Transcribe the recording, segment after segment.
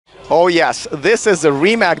Oh yes, this is the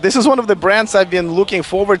Rimac. This is one of the brands I've been looking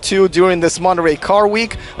forward to during this Monterey Car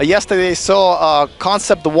Week. Yesterday I saw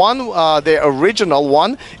Concept 1, the original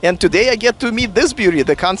one, and today I get to meet this beauty,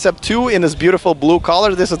 the Concept 2 in this beautiful blue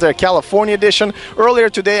color. This is their California edition. Earlier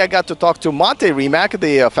today I got to talk to Mate Rimac,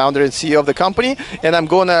 the founder and CEO of the company, and I'm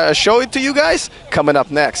going to show it to you guys coming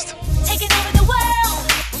up next.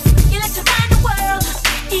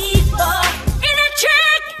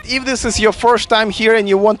 If this is your first time here and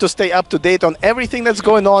you want to stay up to date on everything that's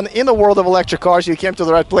going on in the world of electric cars, you came to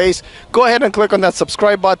the right place. Go ahead and click on that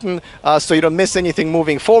subscribe button so you don't miss anything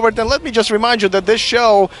moving forward. And let me just remind you that this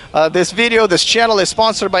show, this video, this channel is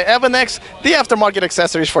sponsored by Evanex, the aftermarket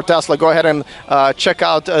accessories for Tesla. Go ahead and check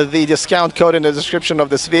out the discount code in the description of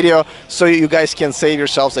this video so you guys can save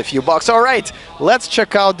yourselves a few bucks. All right, let's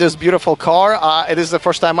check out this beautiful car. It is the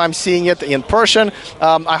first time I'm seeing it in person.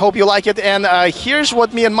 I hope you like it. And here's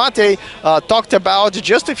what me and Mate talked about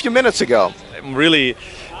just a few minutes ago. I'm really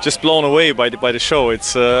just blown away by the show.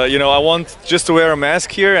 It's you know, I want just to wear a mask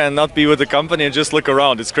here and not be with the company and just look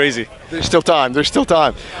around. It's crazy. There's still time. There's still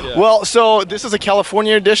time. Yeah. Well, so this is a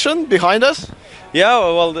California edition behind us. Yeah,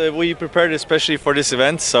 well, we prepared especially for this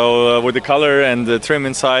event, so with the color and the trim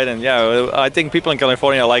inside, and yeah, I think people in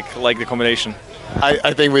California like the combination.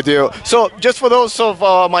 I think we do. So just for those of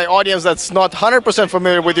my audience that's not 100%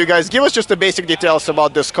 familiar with you guys, give us just the basic details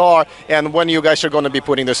about this car and when you guys are going to be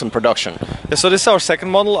putting this in production. Yeah, so this is our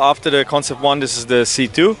second model after the Concept 1. This is the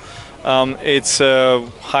C2. It's a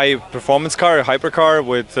high performance car, a hypercar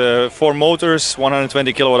with 4 motors,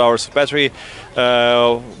 120 kilowatt hours of battery,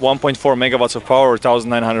 1.4 megawatts of power,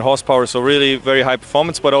 1,900 horsepower. So really very high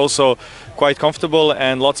performance, but also quite comfortable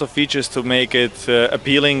and lots of features to make it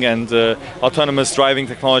appealing, and autonomous driving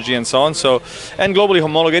technology and so on. So, and globally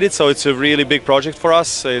homologated. So it's a really big project for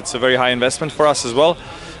us. It's a very high investment for us as well.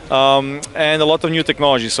 And a lot of new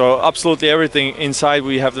technology. So absolutely everything inside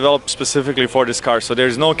we have developed specifically for this car. So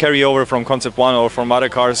there's no carryover from Concept 1 or from other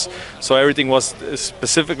cars. So everything was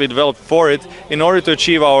specifically developed for it in order to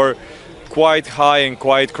achieve our quite high and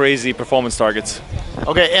quite crazy performance targets.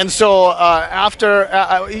 Okay, and so after,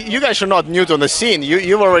 you guys are not new to the scene.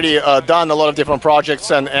 You've already done a lot of different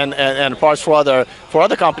projects and parts for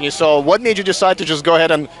other companies. So what made you decide to just go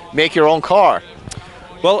ahead and make your own car?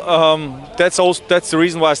 Well, that's the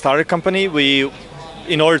reason why I started a company.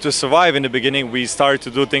 In order to survive in the beginning, we started to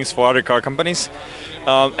do things for other car companies,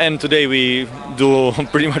 and today we do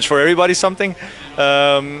pretty much for everybody something.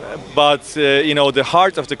 But you know, the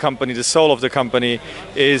heart of the company, the soul of the company,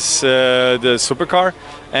 is the supercar.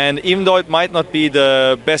 And even though it might not be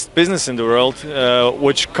the best business in the world,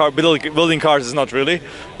 which building cars is not really,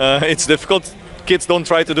 it's difficult. Kids don't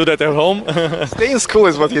try to do that at home. Stay in school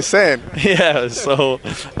is what you're saying. Yeah, so,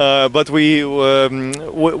 but we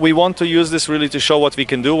want to use this really to show what we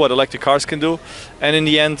can do, what electric cars can do. And in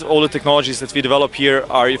the end, all the technologies that we develop here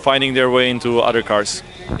are finding their way into other cars.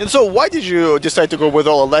 And so why did you decide to go with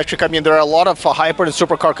all electric? I mean, there are a lot of hyper and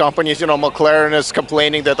supercar companies. You know, McLaren is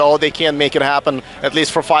complaining that, oh, they can't make it happen at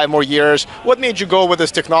least for 5 more years. What made you go with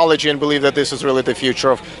this technology and believe that this is really the future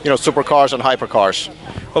of, you know, supercars and hypercars?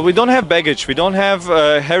 Well, we don't have baggage. We don't have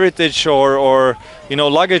heritage or you know,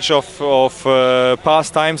 luggage of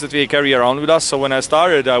past times that we carry around with us. So when I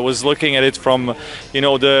started, I was looking at it from, you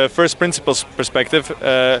know, the first principles perspective.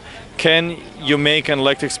 Can you make an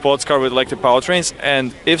electric sports car with electric powertrains?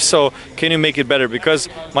 And if so, can you make it better? Because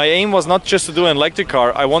my aim was not just to do an electric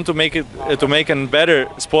car. I want to make it a better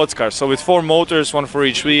sports car. So with 4 motors, 1 for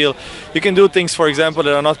each wheel, you can do things, for example,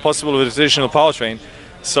 that are not possible with a traditional powertrain.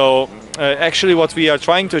 So actually what we are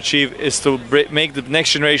trying to achieve is to make the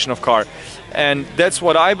next generation of car. And that's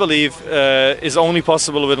what I believe is only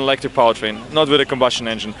possible with an electric powertrain, not with a combustion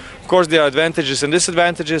engine. Of course, there are advantages and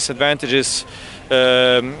disadvantages. Advantages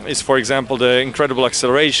is, for example, the incredible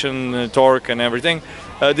acceleration, torque and everything.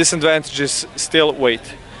 Disadvantages still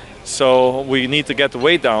weight. So we need to get the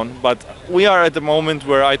weight down, but we are at the moment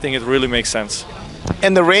where I think it really makes sense.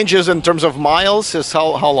 And the ranges in terms of miles is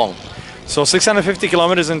how long? So 650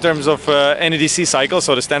 kilometers in terms of NEDC cycle,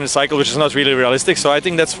 so the standard cycle, which is not really realistic. So I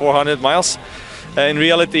think that's 400 miles. In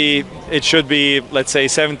reality, it should be, let's say,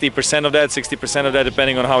 70% of that, 60% of that,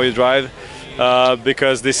 depending on how you drive,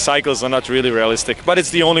 because these cycles are not really realistic. But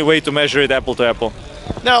it's the only way to measure it apple to apple.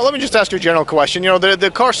 Now, let me just ask you a general question. You know,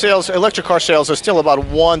 the car sales, electric car sales, are still about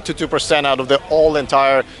 1 to 2% out of the all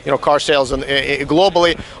entire, you know, car sales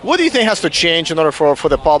globally. What do you think has to change in order for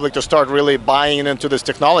the public to start really buying into this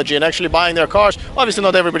technology and actually buying their cars? Obviously,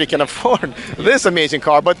 not everybody can afford this amazing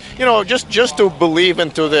car, but you know, just to believe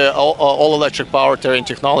into the all electric powertrain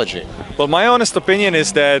technology. Well, my honest opinion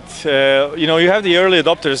is that you know, you have the early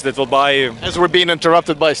adopters that will buy. As we're being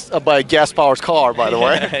interrupted by a gas-powered car, by the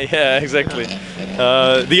way. Yeah, exactly.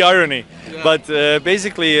 The irony. But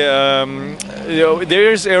basically, you know,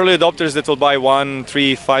 there's early adopters that will buy 1,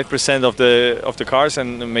 3, 5% of the cars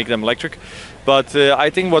and make them electric. But I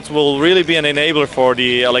think what will really be an enabler for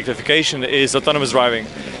the electrification is autonomous driving.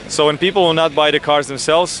 So when people will not buy the cars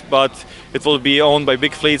themselves, but it will be owned by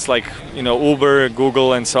big fleets like, you know, Uber,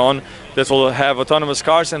 Google, and so on, that will have autonomous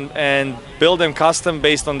cars and build them custom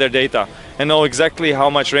based on their data and know exactly how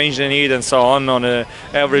much range they need and so on an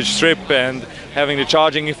average trip, and having the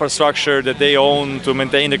charging infrastructure that they own to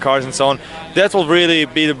maintain the cars and so on. That will really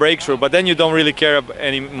be the breakthrough. But then you don't really care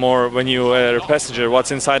anymore when you are a passenger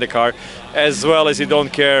what's inside the car, as well as you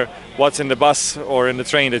don't care what's in the bus or in the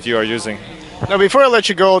train that you are using. Now, before I let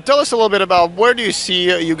you go, tell us a little bit about where do you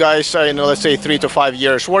see you guys in, let's say, 3 to 5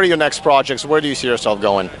 years? What are your next projects? Where do you see yourself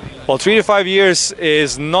going? Well, 3 to 5 years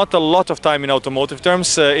is not a lot of time in automotive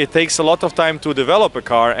terms. It takes a lot of time to develop a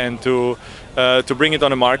car and to bring it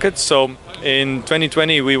on the market. So in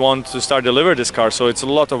 2020 we want to start deliver this car. So it's a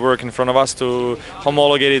lot of work in front of us to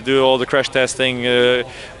homologate it, do all the crash testing,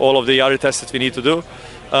 all of the other tests that we need to do.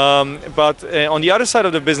 But on the other side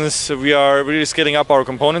of the business, we are really scaling up our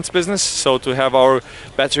components business, so to have our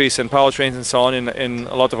batteries and powertrains and so on in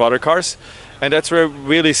a lot of other cars. And that's where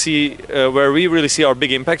we really see our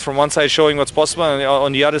big impact. From one side showing what's possible, and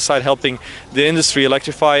on the other side helping the industry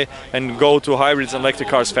electrify and go to hybrids and electric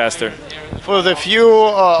cars faster. For the few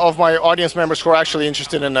of my audience members who are actually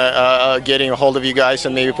interested in getting a hold of you guys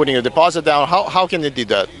and maybe putting a deposit down, how can they do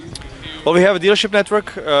that? Well, we have a dealership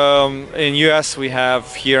network. In US, we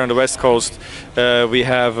have here on the West Coast, we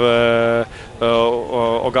have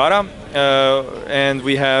Ogara, and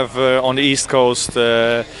we have on the East Coast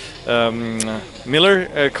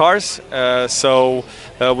Miller Cars. So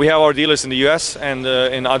we have our dealers in the US and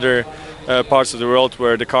in other parts of the world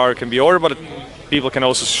where the car can be ordered, but people can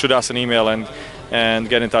also shoot us an email and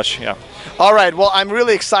get in touch. Yeah. All right. Well, I'm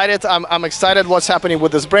really excited. I'm excited what's happening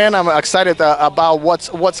with this brand. I'm excited about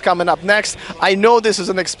what's coming up next. I know this is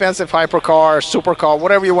an expensive hypercar, supercar,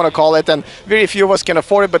 whatever you want to call it, and very few of us can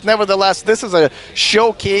afford it. But nevertheless, this is a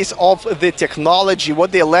showcase of the technology,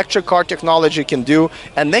 what the electric car technology can do,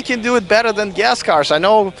 and they can do it better than gas cars. I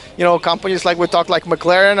know, you know, companies like like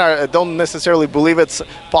McLaren don't necessarily believe it's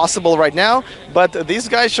possible right now, but these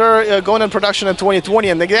guys are going in production in 2020.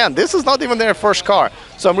 And again, this is not even their first car.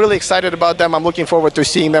 So I'm really excited about them. I'm looking forward to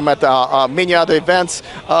seeing them at many other events.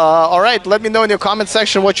 All right, let me know in your comment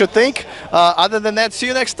section what you think. Other than that, see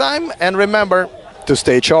you next time. And remember to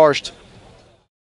stay charged.